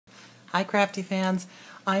Hi crafty fans,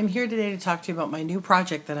 I'm here today to talk to you about my new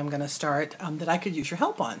project that I'm going to start that I could use your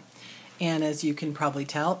help on. And as you can probably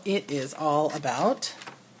tell, it is all about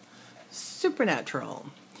Supernatural.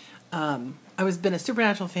 I've been a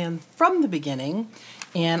Supernatural fan from the beginning,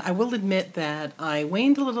 and I will admit that I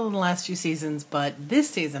waned a little in the last few seasons, but this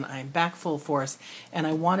season I'm back full force, and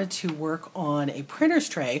I wanted to work on a printer's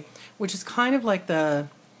tray, which is kind of like the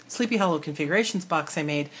Sleepy Hollow configurations box I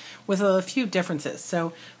made with a few differences.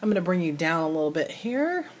 So I'm going to bring you down a little bit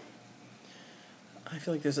here. I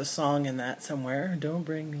feel like there's a song in that somewhere. Don't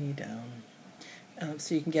bring me down.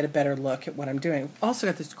 So you can get a better look at what I'm doing. We've also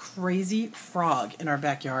got this crazy frog in our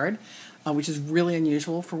backyard, which is really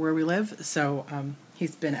unusual for where we live. So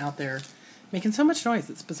he's been out there making so much noise.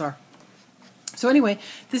 It's bizarre. So anyway,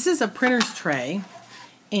 this is a printer's tray.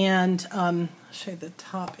 And I'll show you the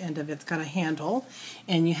top end of it. It's got a handle,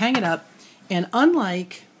 and you hang it up. And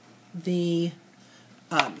unlike the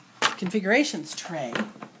configurations tray,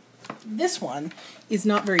 this one is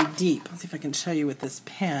not very deep. Let's see if I can show you with this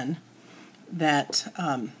pen. That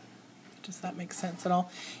does that make sense at all?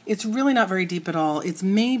 It's really not very deep at all. It's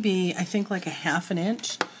maybe, I think, like a ½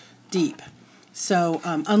 inch deep. So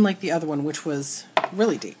unlike the other one, which was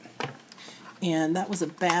really deep. And that was a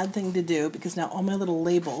bad thing to do because now all my little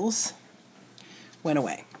labels went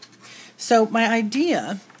away. So my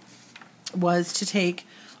idea was to take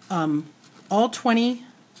all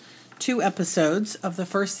 22 episodes of the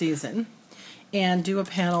first season and do a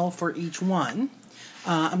panel for each one.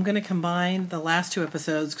 I'm going to combine the last 2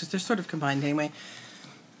 episodes because they're sort of combined anyway.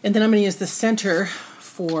 And then I'm going to use the center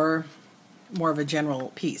for more of a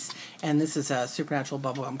general piece. And this is a Supernatural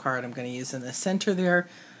bubblegum card I'm going to use in the center there.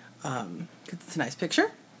 It's a nice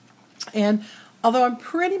picture. And although I'm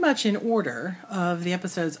pretty much in order of the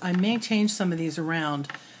episodes, I may change some of these around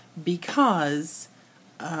because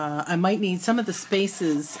I might need some of the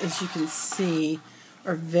spaces, as you can see,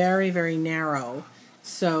 are very, very narrow.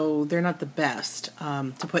 So they're not the best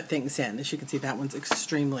to put things in. As you can see, that one's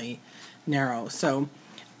extremely narrow. So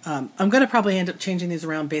I'm going to probably end up changing these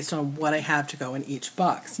around based on what I have to go in each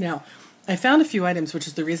box. Now, I found a few items, which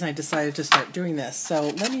is the reason I decided to start doing this. So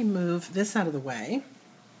let me move this out of the way.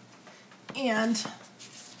 And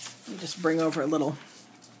let me just bring over a little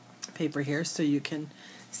paper here so you can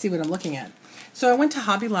see what I'm looking at. So I went to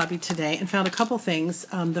Hobby Lobby today and found a couple things.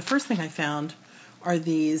 The first thing I found are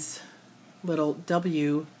these little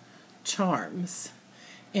W charms.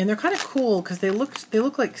 And they're kind of cool because they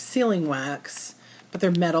look like sealing wax, but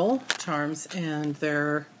they're metal charms, and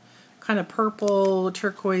they're kind of purple,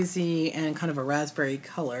 turquoisey, and kind of a raspberry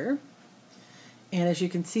color. And as you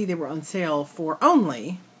can see, they were on sale for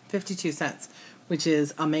only 52 cents, which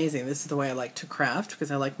is amazing. This is the way I like to craft because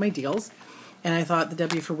I like my deals. And I thought the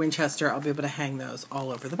W for Winchester, I'll be able to hang those all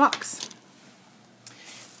over the box.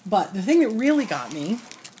 But the thing that really got me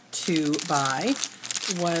to buy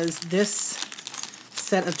was this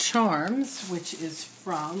set of charms, which is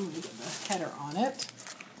from, let me get the header on it,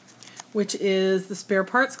 which is the Spare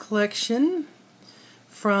Parts Collection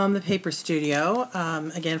from the Paper Studio,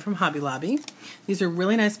 again from Hobby Lobby. These are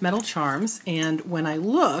really nice metal charms, and when I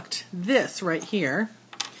looked, this right here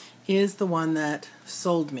is the one that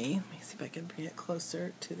sold me. Let me see if I can bring it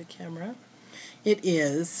closer to the camera. It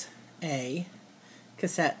is a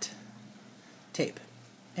cassette tape.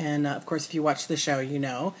 And of course, if you watch the show, you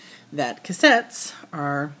know that cassettes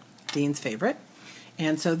are Dean's favorite.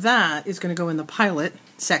 And so that is going to go in the pilot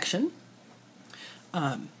section.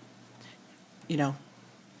 You know,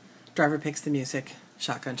 driver picks the music,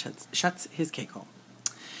 shotgun shuts his cake hole.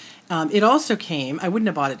 It also came, I wouldn't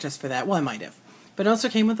have bought it just for that. Well, I might have. But it also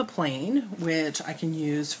came with a plane, which I can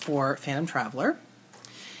use for Phantom Traveler.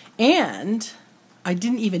 And I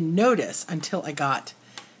didn't even notice until I got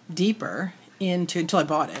deeper until I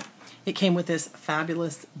bought it. It came with this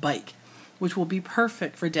fabulous bike, which will be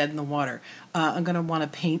perfect for Dead in the Water. I'm going to want to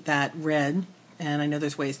paint that red, and I know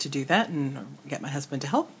there's ways to do that, and get my husband to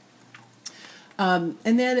help. And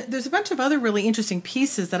then there's a bunch of other really interesting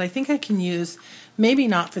pieces that I think I can use, maybe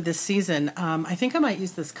not for this season. I think I might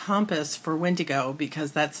use this compass for Wendigo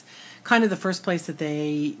because that's kind of the first place that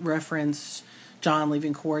they reference John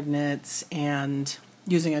leaving coordinates and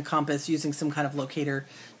using a compass, using some kind of locator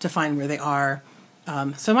to find where they are.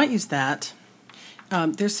 So I might use that.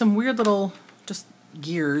 There's some weird little just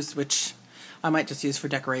gears, which I might just use for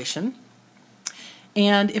decoration.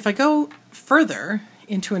 And if I go further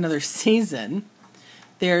into another season,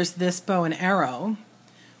 there's this bow and arrow,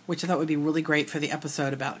 which I thought would be really great for the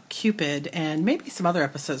episode about Cupid, and maybe some other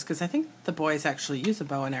episodes, because I think the boys actually use a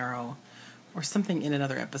bow and arrow or something in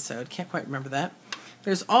another episode. Can't quite remember that.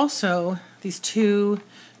 There's also these 2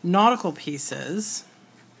 nautical pieces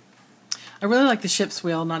I really like the ship's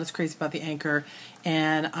wheel, not as crazy about the anchor.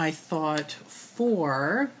 And I thought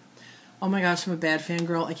for, oh my gosh, I'm a bad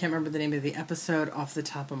fangirl. I can't remember the name of the episode off the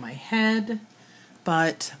top of my head,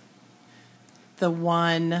 but the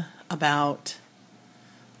one about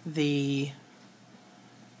the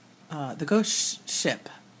ghost ship.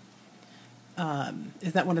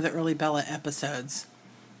 Is that one of the early Bella episodes?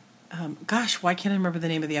 Gosh, why can't I remember the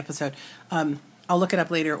name of the episode? I'll look it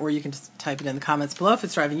up later, or you can just type it in the comments below if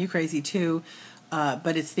it's driving you crazy too.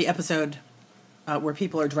 But it's the episode where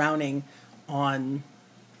people are drowning on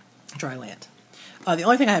dry land. The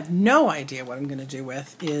only thing I have no idea what I'm going to do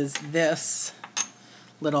with is this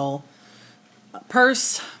little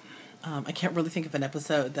purse. I can't really think of an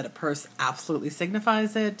episode that a purse absolutely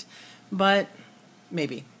signifies it, but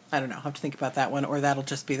maybe. I don't know. I'll have to think about that one, or that'll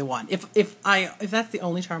just be the one. If that's the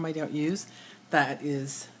only charm I don't use, that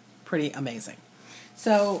is pretty amazing.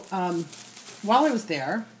 So while I was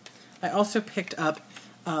there, I also picked up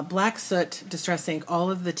Black Soot Distress Ink.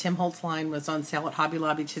 All of the Tim Holtz line was on sale at Hobby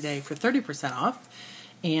Lobby today for 30% off.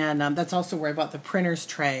 And that's also where I bought the printer's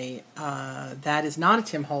tray. That is not a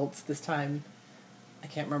Tim Holtz this time. I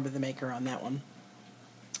can't remember the maker on that one.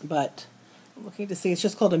 But I'm looking to see. It's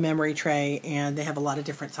just called a memory tray, and they have a lot of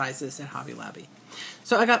different sizes at Hobby Lobby.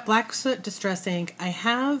 So I got Black Soot Distress Ink. I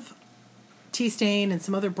have Tea Stain and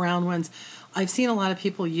some other brown ones. I've seen a lot of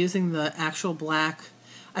people using the actual black.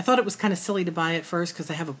 I thought it was kind of silly to buy it first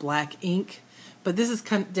because I have a black ink, but this is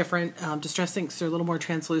kind of different. Distress inks are a little more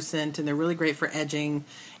translucent, and they're really great for edging.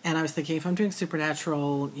 And I was thinking, if I'm doing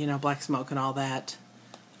Supernatural, black smoke and all that,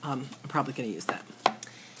 I'm probably going to use that.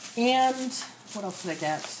 And what else did I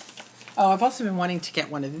get? Oh, I've also been wanting to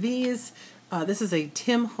get one of these. This is a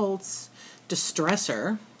Tim Holtz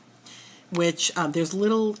Distresser, which there's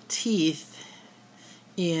little teeth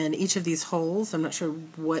in each of these holes. I'm not sure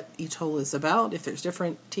what each hole is about, if there's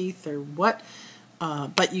different teeth or what,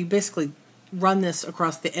 but you basically run this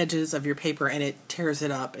across the edges of your paper and it tears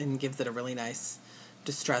it up and gives it a really nice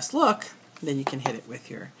distressed look. Then you can hit it with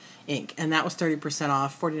your ink. And that was 30%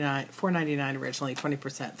 off, $4.99 originally,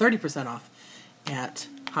 30% off at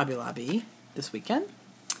Hobby Lobby this weekend.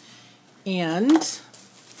 And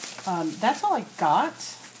that's all I got.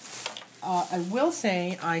 I will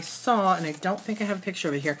say I saw, and I don't think I have a picture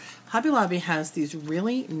of it here, Hobby Lobby has these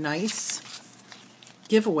really nice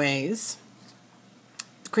giveaways,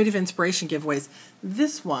 creative inspiration giveaways.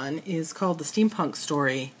 This one is called the Steampunk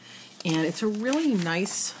Story, and it's a really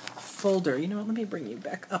nice folder. You know what, let me bring you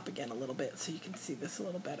back up again a little bit so you can see this a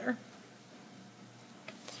little better.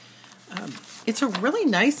 It's a really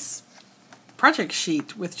nice project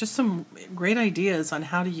sheet with just some great ideas on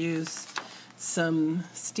how to use some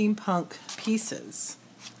steampunk pieces.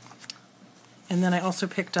 And then I also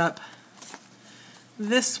picked up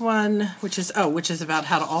this one, which is about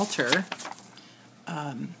how to alter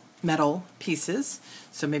metal pieces.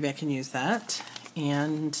 So maybe I can use that.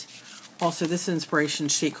 And also this inspiration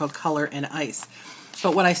sheet called Color and Ice.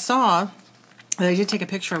 But what I saw, that I did take a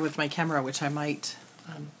picture of with my camera, which I might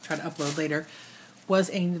try to upload later,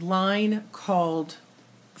 was a line called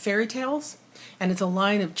Fairy Tales. And it's a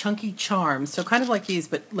line of chunky charms, so kind of like these,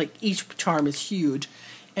 but like each charm is huge.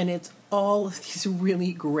 And it's all of these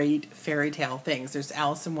really great fairy tale things. There's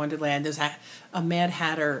Alice in Wonderland. There's a Mad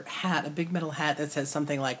Hatter hat, a big metal hat that says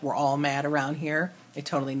something like, "We're all mad around here." I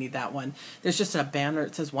totally need that one. There's just a banner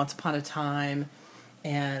that says "Once Upon a Time."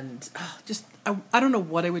 And I don't know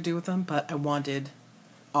what I would do with them, but I wanted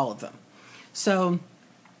all of them. So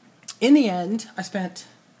in the end, I spent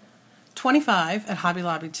 $25 at Hobby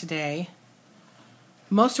Lobby today,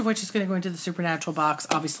 most of which is going to go into the Supernatural box.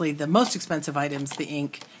 Obviously, the most expensive items, the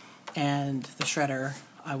ink and the shredder,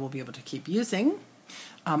 I will be able to keep using.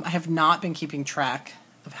 I have not been keeping track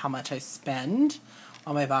of how much I spend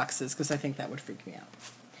on my boxes because I think that would freak me out.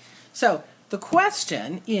 So the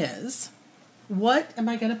question is, what am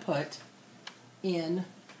I going to put in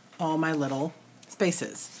all my little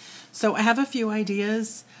spaces? So I have a few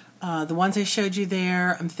ideas. The ones I showed you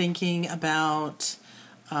there, I'm thinking about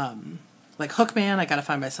like Hookman. I got to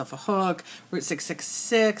find myself a hook. Route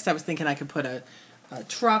 666. I was thinking I could put a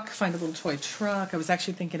truck, find a little toy truck. I was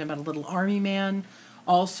actually thinking about a little army man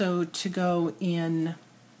also to go in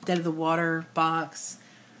Dead of the Water box.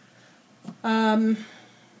 Dead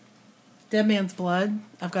Man's Blood.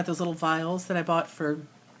 I've got those little vials that I bought for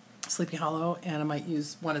Sleepy Hollow, and I might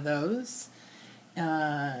use one of those.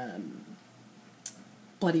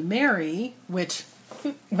 Bloody Mary, which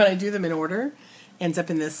when I do them in order, ends up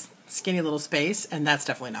in this skinny little space, and that's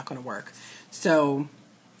definitely not going to work. So,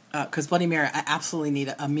 because Bloody Mary, I absolutely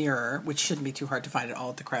need a mirror, which shouldn't be too hard to find at all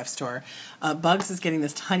at the craft store. Bugs is getting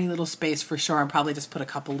this tiny little space for sure. I'll probably just put a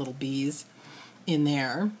couple little bees in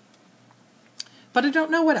there. But I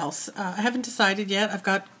don't know what else. I haven't decided yet. I've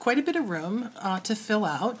got quite a bit of room to fill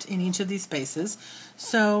out in each of these spaces.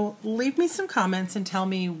 So leave me some comments and tell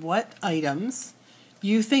me what items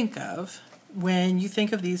you think of when you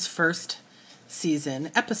think of these first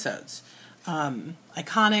season episodes.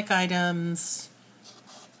 Iconic items,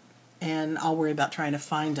 and I'll worry about trying to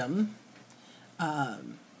find them.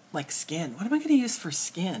 Like skin. What am I going to use for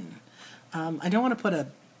skin? I don't want to put a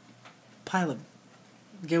pile of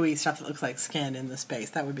gooey stuff that looks like skin in the space.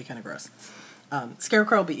 That would be kind of gross.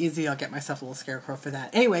 Scarecrow will be easy. I'll get myself a little scarecrow for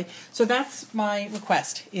that. Anyway, so that's my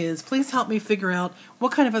request, is please help me figure out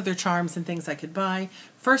what kind of other charms and things I could buy.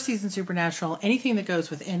 First season Supernatural, anything that goes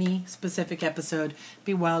with any specific episode,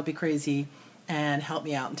 be wild, be crazy, and help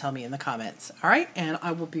me out and tell me in the comments. All right, and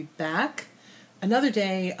I will be back another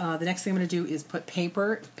day. The next thing I'm going to do is put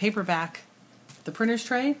paper back the printer's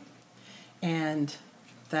tray, and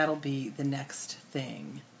that'll be the next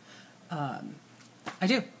thing I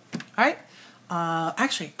do. All right.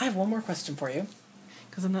 Actually, I have one more question for you,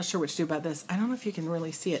 because I'm not sure what to do about this. I don't know if you can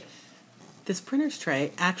really see it. This printer's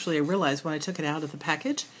tray, actually, I realized when I took it out of the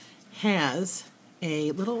package, has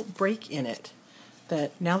a little break in it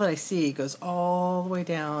that, now that I see, goes all the way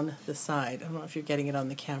down the side. I don't know if you're getting it on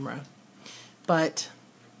the camera, but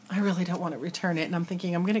I really don't want to return it, and I'm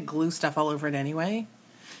thinking I'm going to glue stuff all over it anyway.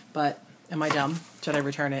 But am I dumb? Should I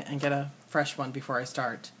return it and get a fresh one before I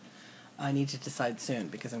start? I need to decide soon,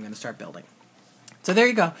 because I'm going to start building. So there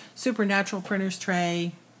you go. Supernatural printer's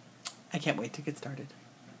tray. I can't wait to get started.